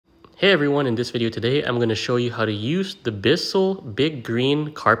Hey everyone, in this video today, I'm going to show you how to use the Bissell Big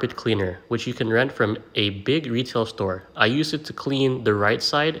Green Carpet Cleaner, which you can rent from a big retail store. I use it to clean the right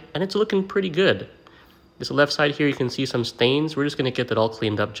side, and it's looking pretty good. This left side here, you can see some stains. We're just going to get that all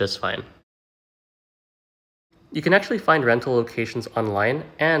cleaned up just fine. You can actually find rental locations online,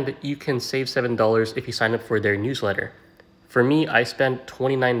 and you can save $7 if you sign up for their newsletter. For me, I spent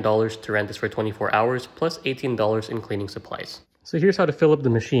 $29 to rent this for 24 hours, plus $18 in cleaning supplies. So here's how to fill up the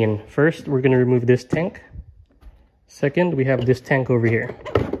machine. First, we're going to remove this tank. Second, we have this tank over here.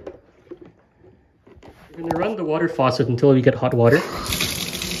 We're going to run the water faucet until we get hot water.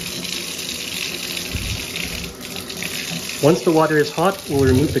 Once the water is hot, we'll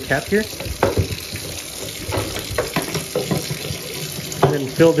remove the cap here. And then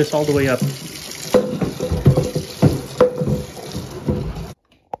fill this all the way up.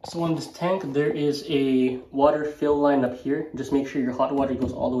 So on this tank, there is a water fill line up here. Just make sure your hot water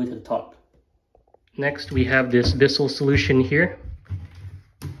goes all the way to the top. Next, we have this Bissell solution here.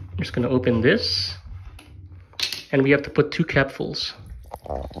 I'm just going to open this. And we have to put 2 capfuls.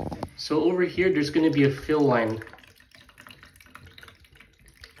 So over here, there's going to be a fill line.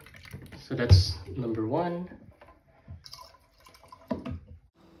 So that's number 1.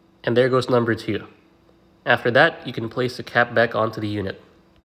 And there goes number 2. After that, you can place the cap back onto the unit.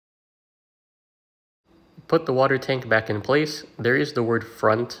 Put the water tank back in place. There is the word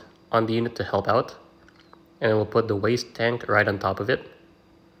front on the unit to help out. And then we'll put the waste tank right on top of it.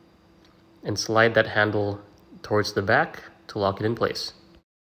 And slide that handle towards the back to lock it in place.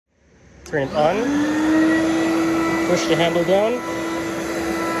 Turn it on. Push the handle down.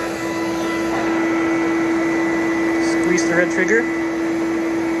 Squeeze the red trigger.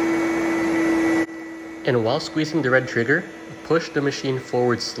 And while squeezing the red trigger, push the machine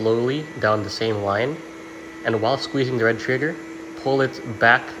forward slowly down the same line. And while squeezing the red trigger, pull it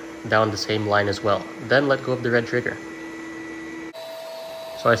back down the same line as well. Then let go of the red trigger.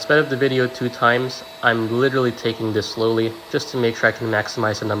 So I sped up the video 2 times. I'm literally taking this slowly just to make sure I can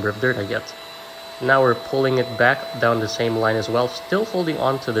maximize the number of dirt I get. Now we're pulling it back down the same line as well, still holding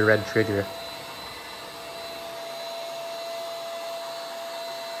on to the red trigger.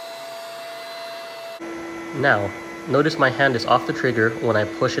 Now, notice my hand is off the trigger when I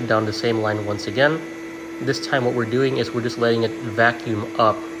push it down the same line once again. This time what we're doing is we're just letting it vacuum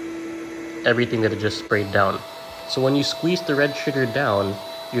up everything that it just sprayed down. So when you squeeze the red trigger down,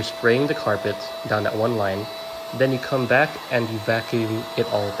 you're spraying the carpet down that one line. Then you come back and you vacuum it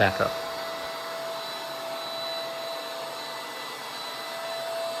all back up.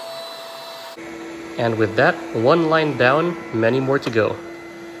 And with that, 1 line down, many more to go.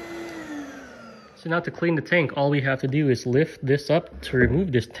 So now to clean the tank, all we have to do is lift this up to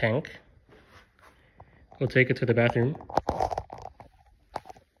remove this tank. We'll take it to the bathroom.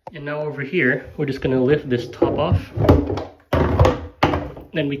 And now over here, we're just going to lift this top off.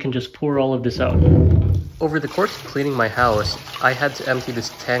 Then we can just pour all of this out. Over the course of cleaning my house, I had to empty this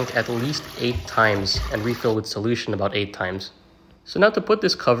tank at least 8 times and refill with solution about 8 times. So now to put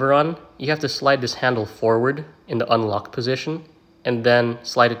this cover on, you have to slide this handle forward in the unlock position and then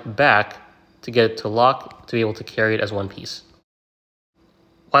slide it back to get it to lock to be able to carry it as one piece.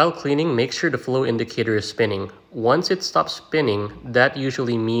 While cleaning, make sure the flow indicator is spinning. Once it stops spinning, that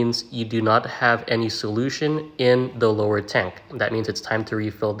usually means you do not have any solution in the lower tank. That means it's time to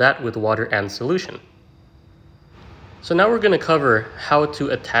refill that with water and solution. So now we're going to cover how to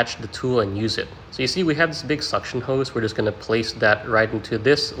attach the tool and use it. So you see we have this big suction hose. We're just going to place that right into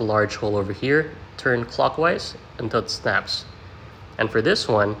this large hole over here, turn clockwise until it snaps. And for this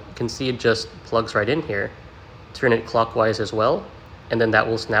one, you can see it just plugs right in here. Turn it clockwise as well. And then that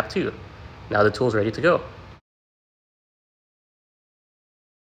will snap too. Now the tool's ready to go.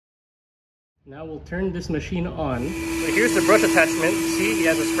 Now we'll turn this machine on. So here's the brush attachment. See, he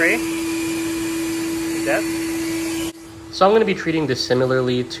has a spray. Like that. So I'm going to be treating this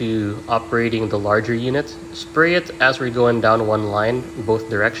similarly to operating the larger unit. Spray it as we're going down one line, both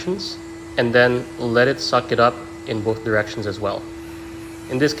directions, and then let it suck it up in both directions as well.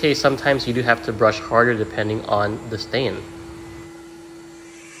 In this case, sometimes you do have to brush harder depending on the stain.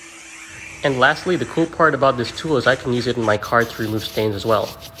 And lastly, the cool part about this tool is I can use it in my car to remove stains as well.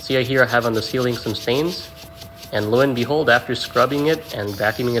 See here I have on the ceiling some stains, and lo and behold, after scrubbing it and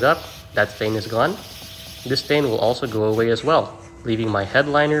vacuuming it up, that stain is gone. This stain will also go away as well, leaving my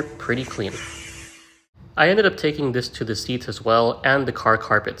headliner pretty clean. I ended up taking this to the seats as well and the car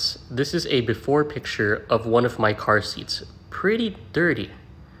carpets. This is a before picture of one of my car seats. Pretty dirty.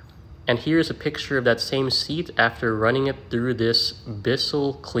 And here's a picture of that same seat after running it through this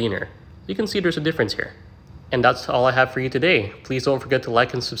Bissell cleaner. You can see there's a difference here. And that's all I have for you today. Please don't forget to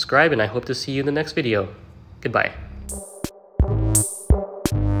like and subscribe, and I hope to see you in the next video. Goodbye.